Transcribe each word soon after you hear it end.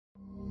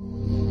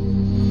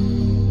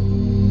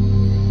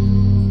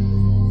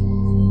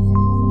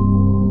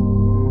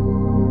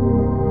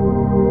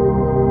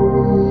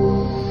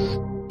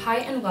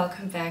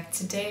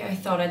Today I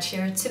thought I'd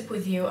share a tip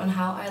with you on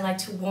how I like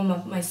to warm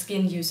up my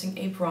skin using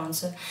a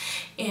bronzer.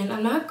 And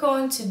I'm not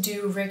going to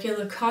do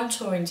regular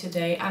contouring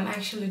today. I'm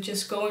actually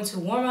just going to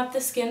warm up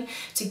the skin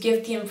to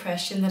give the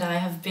impression that I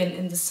have been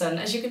in the sun.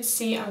 As you can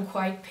see, I'm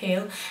quite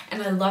pale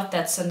and I love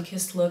that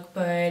sun-kissed look,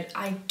 but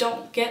I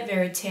don't get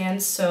very tan,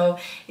 so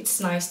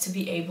it's nice to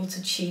be able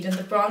to cheat. And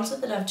the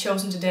bronzer that I've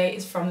chosen today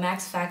is from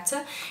Max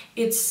Factor.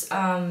 It's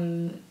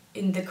in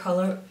the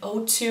color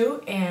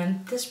 02,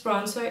 and this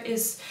bronzer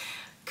is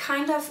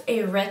kind of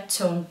a red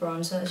tone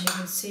bronzer. As you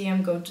can see,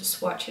 I'm going to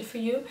swatch it for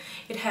you.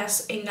 It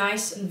has a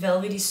nice and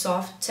velvety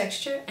soft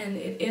texture, and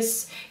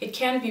it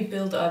can be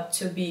built up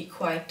to be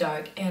quite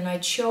dark. And I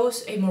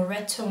chose a more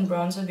red tone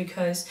bronzer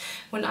because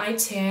when I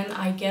tan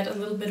I get a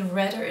little bit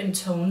redder in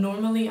tone.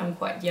 Normally I'm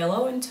quite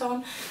yellow in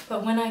tone,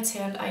 but when I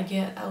tan I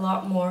get a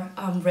lot more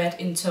red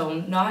in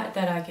tone. Not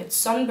that I get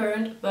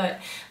sunburned, but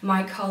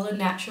my color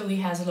naturally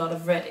has a lot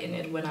of red in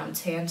it when I'm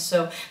tan,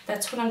 so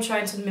that's what I'm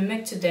trying to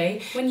mimic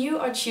today. When you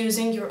are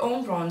choosing your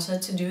own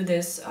bronzer to do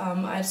this,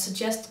 I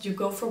suggest that you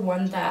go for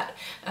one that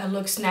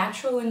looks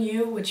natural in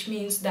you, which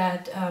means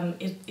that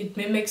it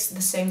mimics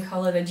the same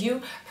color that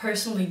you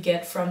personally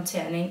get from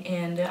tanning,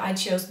 and I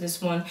chose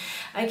this one.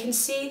 I can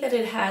see that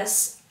it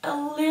has a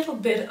little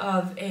bit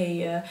of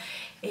a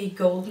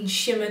golden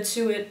shimmer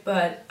to it,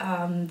 but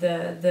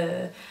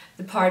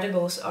the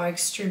particles are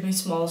extremely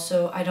small,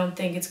 so I don't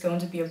think it's going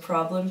to be a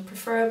problem.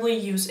 Preferably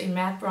use a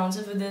matte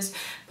bronzer for this,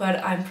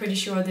 but I'm pretty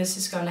sure this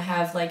is going to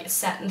have like a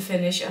satin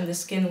finish on the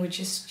skin, which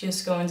is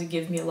just going to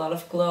give me a lot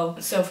of glow.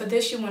 So for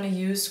this you want to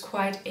use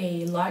quite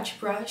a large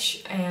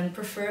brush, and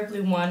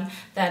preferably one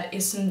that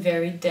isn't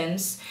very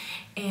dense.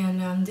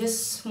 And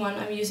this one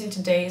I'm using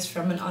today is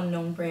from an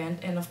unknown brand.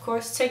 And of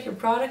course, take your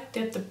product,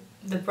 dip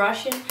the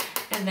brush in,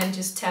 and then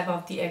just tap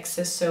off the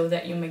excess so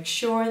that you make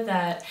sure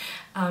that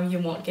you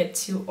won't get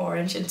too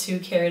orange and too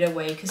carried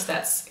away, because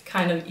that's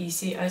kind of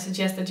easy. I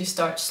suggest that you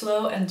start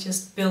slow and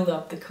just build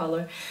up the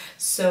color.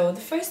 So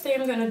the first thing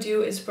I'm going to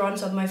do is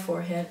bronze up my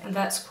forehead, and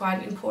that's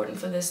quite important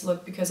for this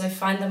look because I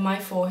find that my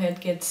forehead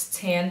gets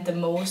tanned the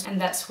most,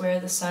 and that's where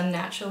the sun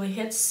naturally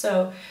hits.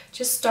 So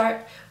just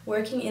start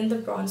working in the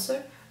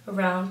bronzer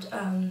around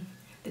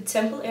the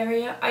temple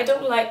area. I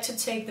don't like to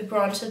take the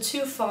bronzer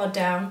too far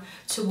down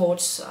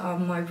towards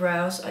my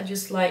brows. I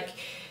just like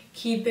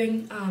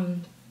keeping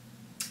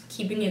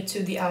it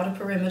to the outer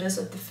perimeters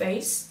of the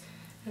face,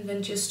 and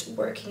then just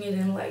working it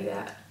in like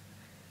that.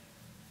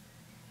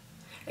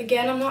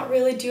 Again, I'm not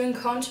really doing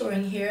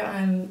contouring here.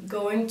 I'm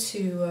going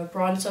to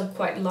bronze up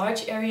quite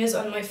large areas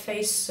on my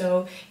face,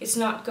 so it's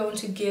not going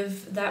to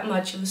give that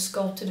much of a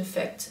sculpted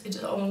effect. It's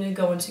only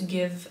going to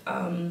give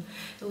a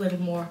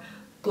little more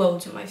glow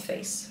to my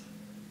face.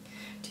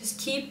 Just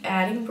keep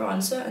adding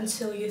bronzer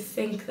until you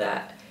think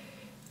that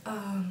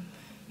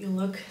you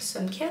look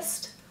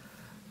sun-kissed.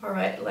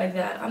 Alright, like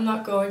that. I'm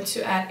not going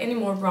to add any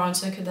more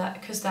bronzer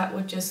because that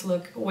would just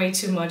look way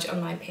too much on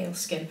my pale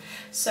skin.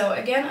 So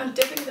again, I'm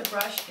dipping the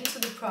brush into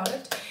the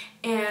product,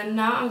 and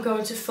now I'm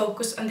going to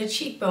focus on the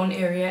cheekbone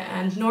area.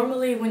 And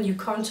normally when you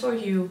contour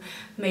you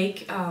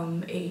make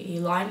a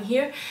line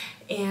here,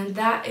 and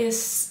that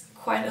is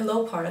quite a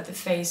low part of the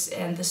face,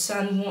 and the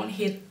sun won't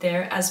hit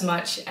there as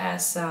much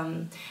as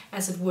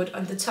it would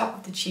on the top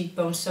of the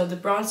cheekbone. So the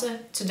bronzer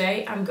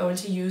today I'm going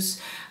to use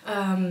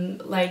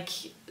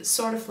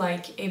sort of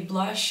like a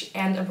blush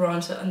and a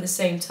bronzer on the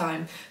same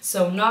time.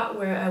 So not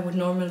where I would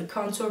normally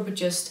contour, but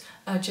just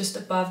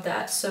above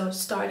that. So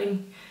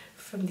starting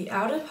from the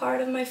outer part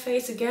of my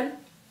face again,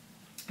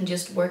 and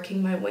just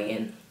working my way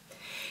in.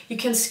 You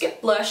can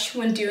skip blush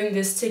when doing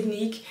this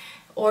technique,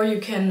 or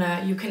you can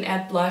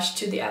add blush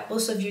to the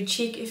apples of your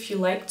cheek if you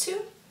like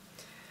to.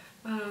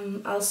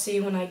 I'll see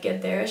when I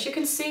get there. As you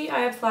can see,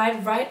 I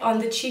applied right on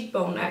the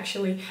cheekbone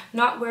actually,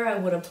 not where I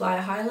would apply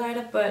a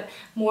highlighter, but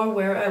more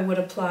where I would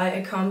apply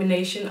a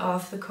combination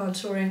of the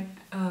contouring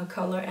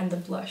color and the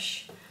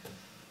blush.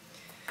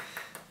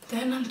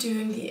 Then I'm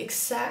doing the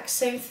exact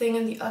same thing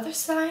on the other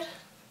side.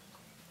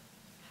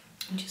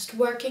 I'm just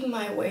working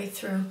my way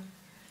through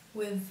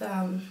with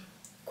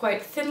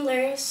quite thin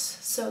layers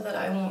so that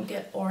I won't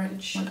get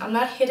orange. I'm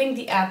not hitting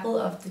the apple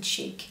of the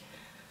cheek,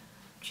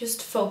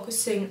 just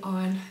focusing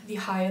on the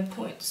higher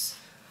points,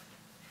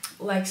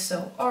 like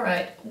so.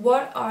 Alright,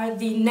 what are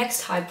the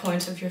next high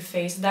points of your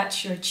face?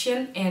 That's your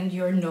chin and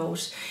your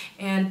nose,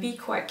 and be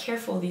quite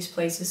careful these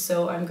places.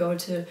 So I'm going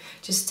to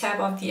just tap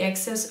off the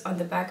excess on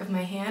the back of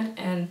my hand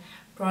and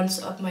bronze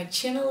up my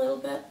chin a little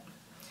bit,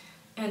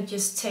 and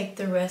just take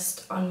the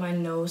rest on my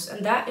nose.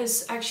 And that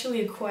is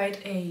actually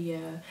quite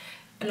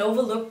an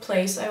overlooked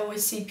place. I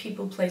always see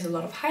people place a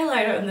lot of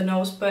highlighter on the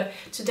nose, but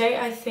today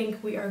I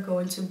think we are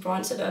going to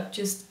bronze it up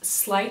just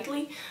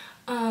slightly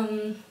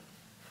to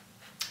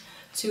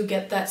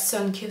get that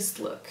sun-kissed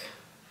look.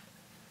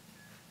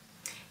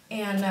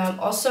 And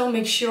also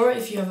make sure,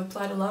 if you have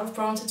applied a lot of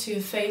bronzer to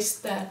your face,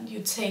 that you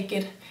take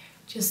it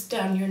just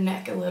down your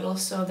neck a little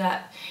so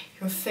that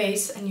your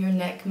face and your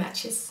neck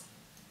matches.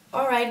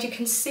 Alright, you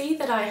can see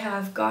that I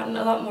have gotten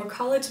a lot more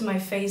color to my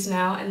face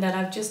now, and that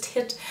I've just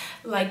hit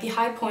like the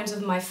high points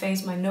of my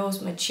face, my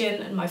nose, my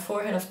chin, and my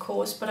forehead, of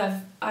course, but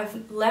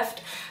I've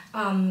left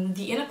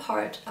the inner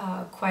part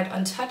quite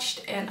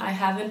untouched, and I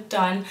haven't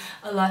done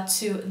a lot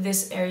to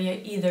this area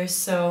either,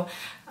 so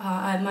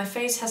my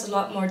face has a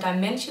lot more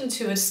dimension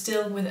to it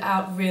still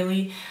without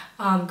really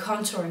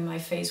contouring my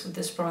face with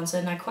this bronzer,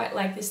 and I quite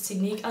like this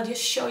technique. I'll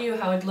just show you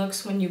how it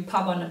looks when you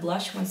pop on a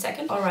blush. 1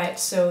 second. Alright,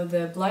 so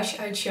the blush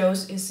I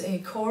chose is a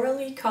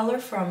corally color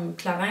from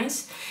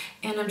Clarins,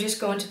 and I'm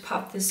just going to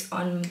pop this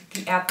on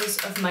the apples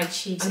of my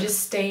cheeks. I'm just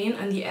staying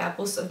on the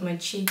apples of my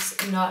cheeks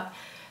and not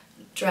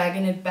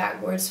dragging it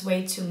backwards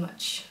way too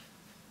much.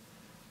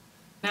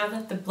 Now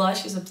that the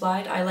blush is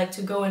applied, I like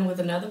to go in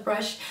with another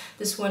brush.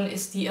 This one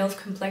is the e.l.f.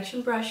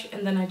 complexion brush,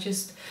 and then I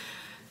just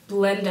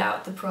blend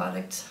out the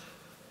product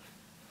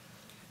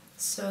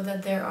so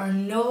that there are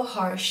no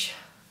harsh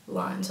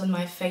lines on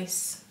my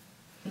face.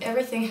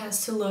 Everything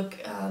has to look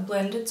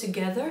blended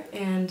together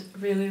and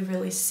really,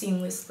 really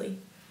seamlessly.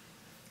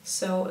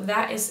 So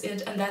that is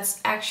it, and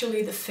that's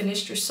actually the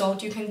finished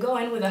result. You can go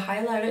in with a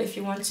highlighter if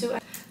you want to.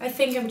 I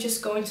think I'm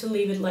just going to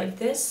leave it like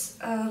this.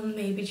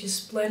 Maybe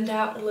just blend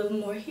out a little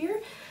more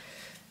here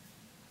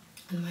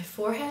on my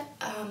forehead.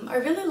 I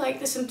really like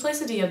the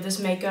simplicity of this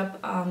makeup.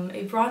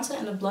 A bronzer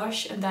and a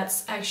blush, and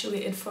that's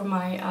actually it for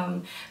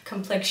my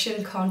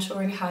complexion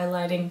contouring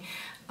highlighting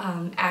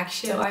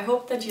action. So I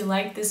hope that you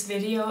liked this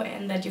video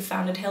and that you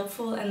found it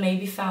helpful and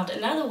maybe found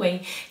another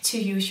way to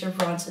use your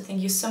bronzer.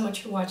 Thank you so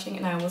much for watching,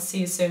 and I will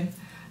see you soon.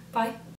 Bye!